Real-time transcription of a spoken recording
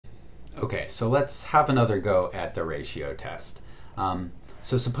Okay, so let's have another go at the ratio test.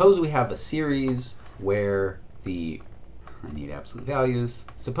 So suppose we have a series where I need absolute values.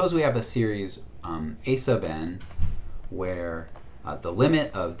 Suppose we have a series a sub n where the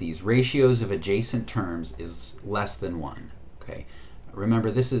limit of these ratios of adjacent terms is less than 1. Okay,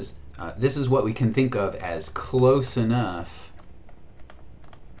 remember this is what we can think of as close enough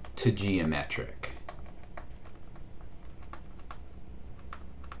to geometric.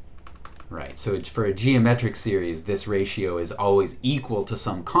 Right, so for a geometric series, this ratio is always equal to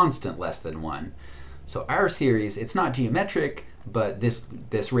some constant less than 1. So our series, it's not geometric, but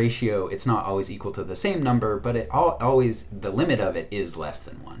this ratio, it's not always equal to the same number, but it always, the limit of it is less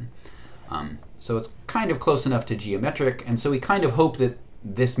than 1. So it's kind of close enough to geometric, and so we kind of hope that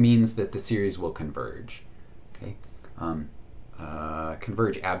this means that the series will converge. Okay,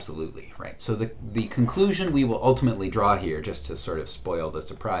 converge absolutely, right? So the conclusion we will ultimately draw here, just to sort of spoil the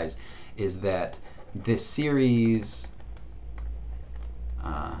surprise, is that this series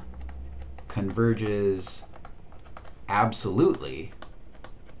converges absolutely.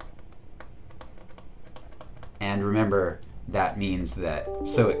 And remember, that means that,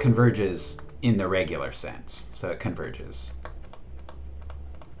 so it converges in the regular sense. So it converges.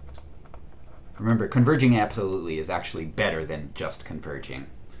 Remember, converging absolutely is actually better than just converging.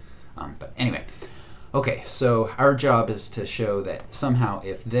 But anyway, okay, so our job is to show that somehow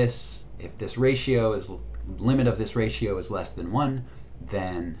if this ratio is, limit of this ratio is less than 1,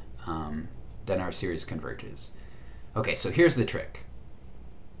 then our series converges. Okay, so here's the trick.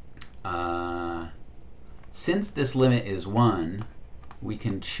 Since this limit is 1, we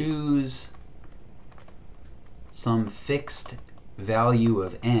can choose some fixed value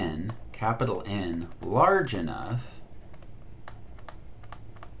of n, capital N, large enough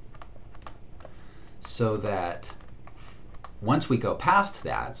so that once we go past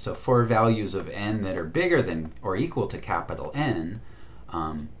that, so for values of n that are bigger than or equal to capital N,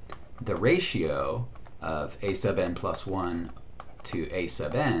 the ratio of a sub n plus 1 to a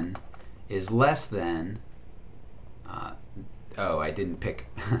sub n is less than, oh, I didn't pick,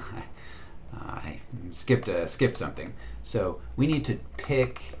 I skipped something. So we need to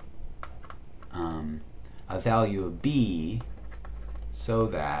pick a value of b so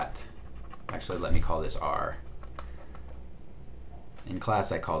that, actually let me call this r. In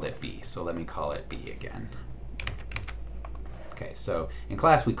class I called it b, so let me call it b again. Okay, so in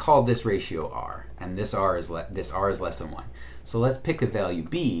class we called this ratio r, and this r is less than 1. So let's pick a value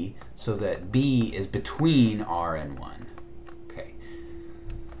b so that b is between r and 1. Okay.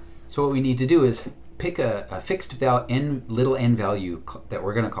 So what we need to do is pick a fixed little n value that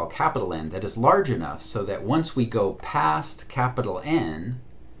we're going to call capital N that is large enough so that once we go past capital N,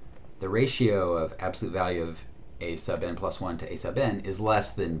 the ratio of absolute value of a sub n plus 1 to a sub n is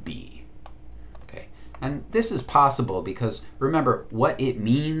less than b. Okay, and this is possible because remember what it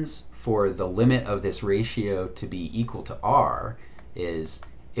means for the limit of this ratio to be equal to r is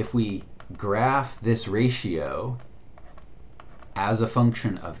if we graph this ratio as a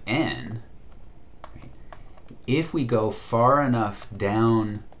function of n, right, if we go far enough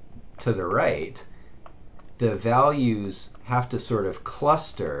down to the right, the values have to sort of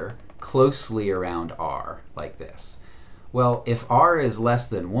cluster closely around r, like this. Well, if r is less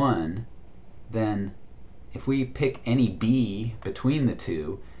than 1, then if we pick any b between the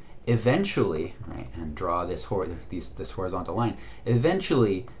two, eventually, right, and draw this horizontal line,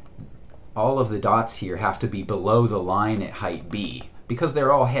 eventually all of the dots here have to be below the line at height b, because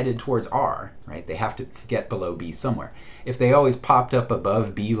they're all headed towards r, right? They have to get below b somewhere. If they always popped up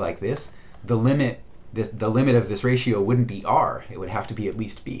above b like this, the limit of this ratio wouldn't be r, it would have to be at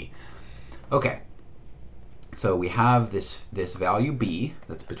least b. Okay, so we have this value b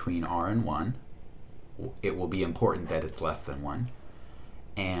that's between r and 1. It will be important that it's less than 1.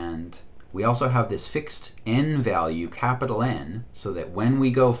 And we also have this fixed n value, capital N, so that when we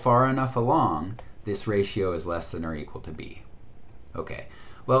go far enough along, this ratio is less than or equal to b. Okay,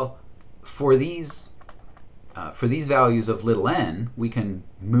 well, for these values of little n, we can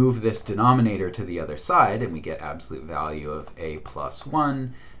move this denominator to the other side, and we get absolute value of a plus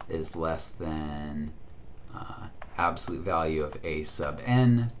 1 is less than absolute value of a sub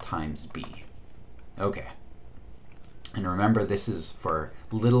n times b. Okay. And remember, this is for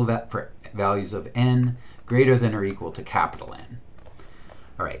for values of n greater than or equal to capital N.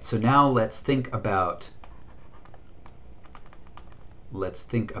 All right, so now let's think about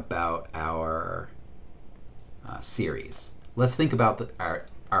our series. Let's think about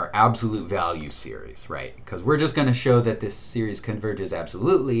our absolute value series, right? Because we're just going to show that this series converges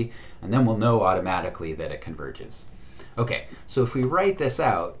absolutely, and then we'll know automatically that it converges. Okay, so if we write this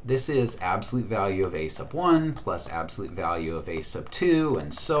out, this is absolute value of a sub 1 plus absolute value of a sub 2,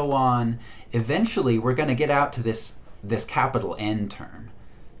 and so on. Eventually, we're going to get out to this capital N term.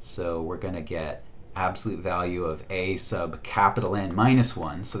 So we're going to get absolute value of a sub capital N minus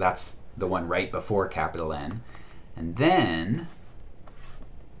 1, so that's the one right before capital N. And then,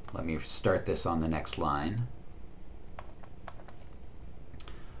 let me start this on the next line.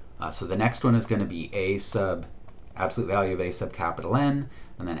 So the next one is going to be a sub absolute value of a sub capital N,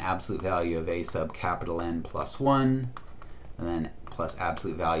 and then absolute value of a sub capital N plus 1, and then plus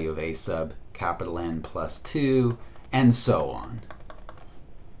absolute value of a sub capital N plus 2, and so on.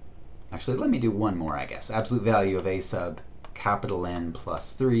 Actually, let me do one more, I guess. Absolute value of a sub capital N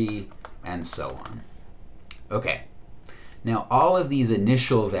plus 3, and so on. Okay. Now, all of these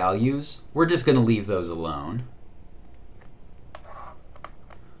initial values, we're just going to leave those alone.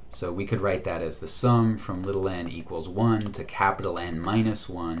 So we could write that as the sum from little n equals 1 to capital N minus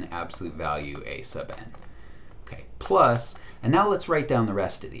 1 absolute value a sub n. Okay, plus, and now let's write down the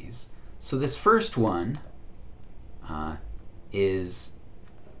rest of these. So this first one is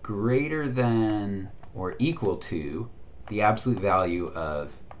greater than or equal to the absolute value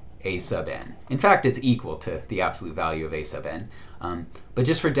of a sub n. In fact, it's equal to the absolute value of a sub n. But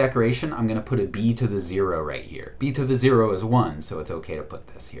just for decoration, I'm going to put a b to the 0 right here. B to the 0 is 1, so it's okay to put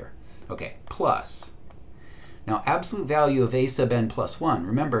this here. Okay, plus. Now, absolute value of a sub n plus 1.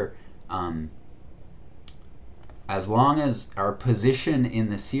 Remember, as long as our position in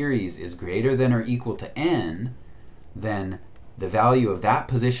the series is greater than or equal to n, then the value of that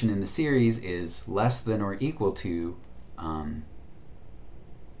position in the series is less than or equal to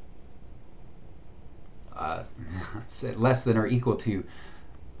less than or equal to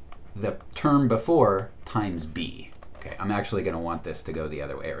the term before times b. Okay, I'm actually going to want this to go the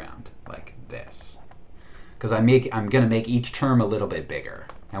other way around, like this, because I'm going to make each term a little bit bigger,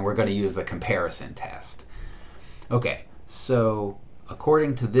 and we're going to use the comparison test. Okay, so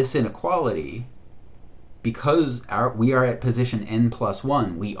according to this inequality, because we are at position n plus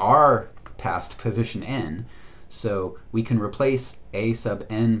 1, we are past position n, so we can replace a sub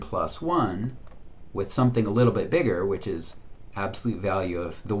n plus 1 with something a little bit bigger, which is absolute value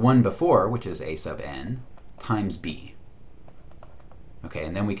of the one before, which is a sub n, times b. Okay,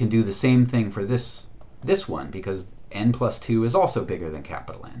 and then we can do the same thing for this one, because n plus 2 is also bigger than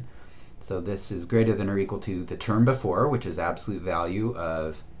capital N. So this is greater than or equal to the term before, which is absolute value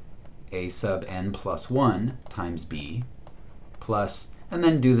of a sub n plus 1 times b, plus, and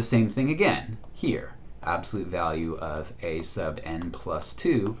then do the same thing again here, absolute value of a sub n plus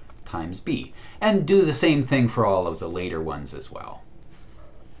 2 times b, and do the same thing for all of the later ones as well.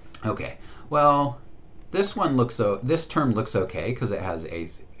 Okay, well, this term looks okay because it has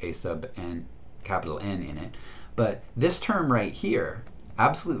a sub n capital N in it, but this term right here,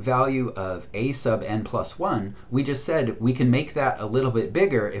 absolute value of a sub n plus 1, we just said we can make that a little bit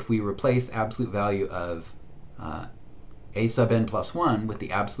bigger if we replace absolute value of a sub n plus 1 with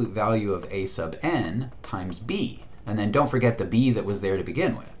the absolute value of a sub n times b, and then don't forget the b that was there to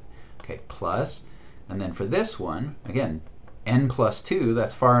begin with. Okay, plus, and then for this one, again, n plus 2,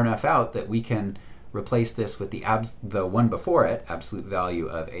 that's far enough out that we can replace this with the one before it, absolute value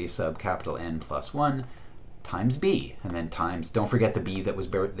of a sub capital N plus 1 times b, and then times, don't forget the b that was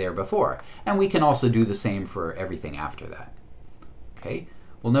there before. And we can also do the same for everything after that. Okay,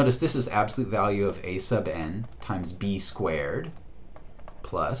 well, notice this is absolute value of a sub n times b squared,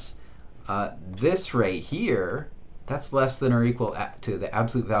 plus this right here, that's less than or equal to the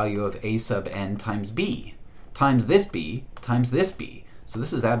absolute value of a sub n times b, times this b, times this b. So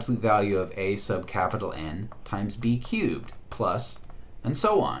this is absolute value of a sub capital N times b cubed, plus, and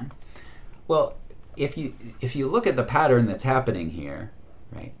so on. Well, if you look at the pattern that's happening here,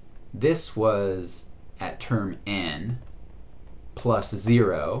 right, this was at term n plus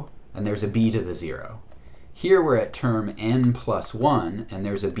 0, and there's a b to the 0. Here we're at term n plus 1, and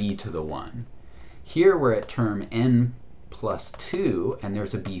there's a b to the 1. Here we're at term n plus 2, and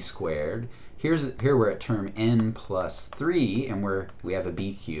there's a b squared. Here we're at term n plus 3, and we have a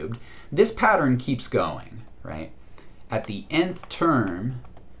b cubed. This pattern keeps going, right? At the nth term,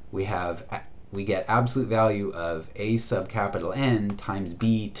 we get absolute value of a sub capital N times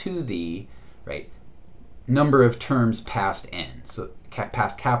b to the, right, number of terms past n, so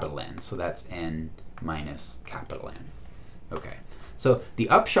past capital N, so that's n minus capital N. Okay, so the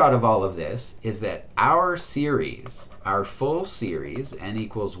upshot of all of this is that our series, our full series, n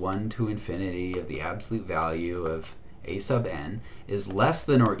equals 1 to infinity of the absolute value of a sub n, is less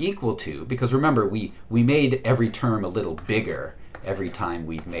than or equal to, because remember, we made every term a little bigger every time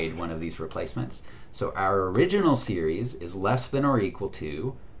we've made one of these replacements. So our original series is less than or equal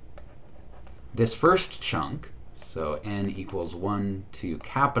to this first chunk, so n equals 1 to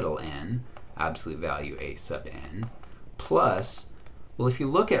capital N, absolute value a sub n, plus, well, if you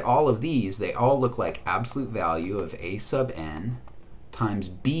look at all of these, they all look like absolute value of a sub n times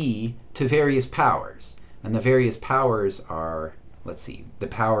b to various powers. And the various powers are, let's see, the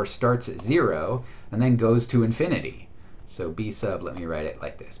power starts at 0 and then goes to infinity. So b sub, let me write it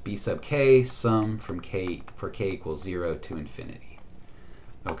like this, b sub k, sum from k, for k equals 0 to infinity.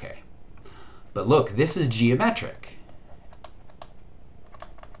 Okay. But look, this is geometric.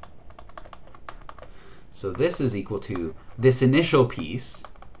 So this is equal to this initial piece,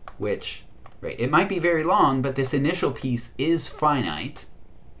 which, right, it might be very long, but this initial piece is finite.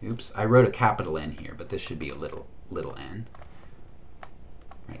 Oops, I wrote a capital N here, but this should be a little n.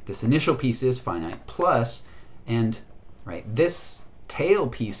 Right, this initial piece is finite, plus, and right, this tail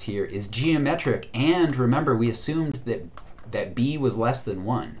piece here is geometric, and remember, we assumed that b was less than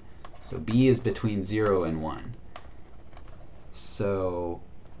 1. So b is between 0 and 1. So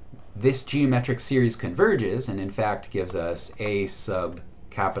this geometric series converges and in fact gives us a sub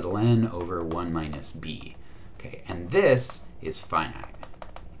capital N over 1 minus b. Okay, and this is finite.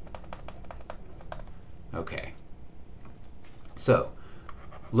 Okay. So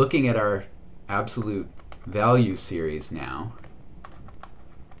looking at our absolute value series now,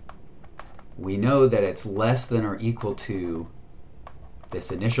 we know that it's less than or equal to this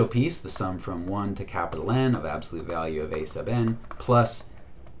initial piece, the sum from 1 to capital N of absolute value of a sub n, plus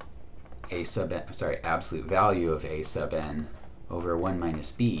a sub n, sorry, absolute value of a sub n over 1 minus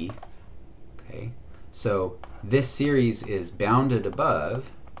b. Okay, so this series is bounded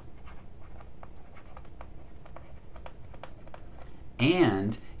above,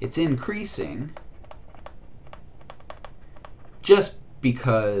 and it's increasing just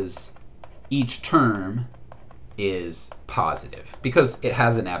because each term is positive, because it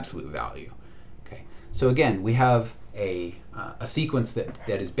has an absolute value. Okay, so again, we have a sequence that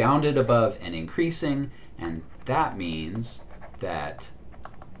is bounded above and increasing, and that means that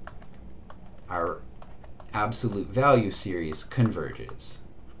our absolute value series converges.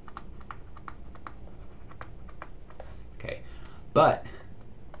 Okay, but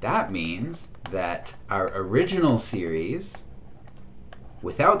that means that our original series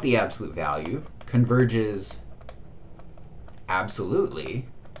without the absolute value converges absolutely,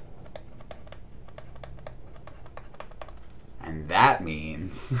 and that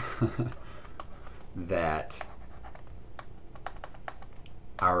means that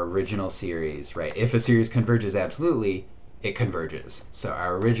our original series, right, if a series converges absolutely, it converges. So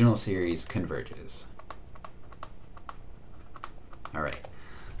our original series converges. All right,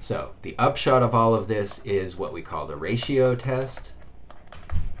 so the upshot of all of this is what we call the ratio test.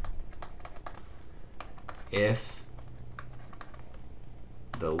 If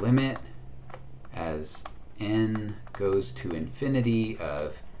the limit as n goes to infinity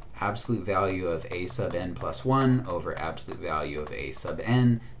of absolute value of a sub n plus 1 over absolute value of a sub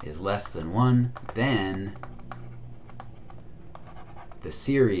n is less than 1, then the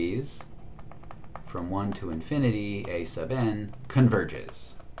series from 1 to infinity a sub n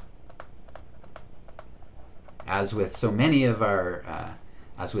converges. As with so many of our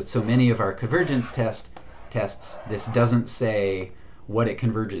convergence tests, this doesn't say what it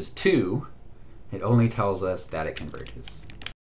converges to. It only tells us that it converges.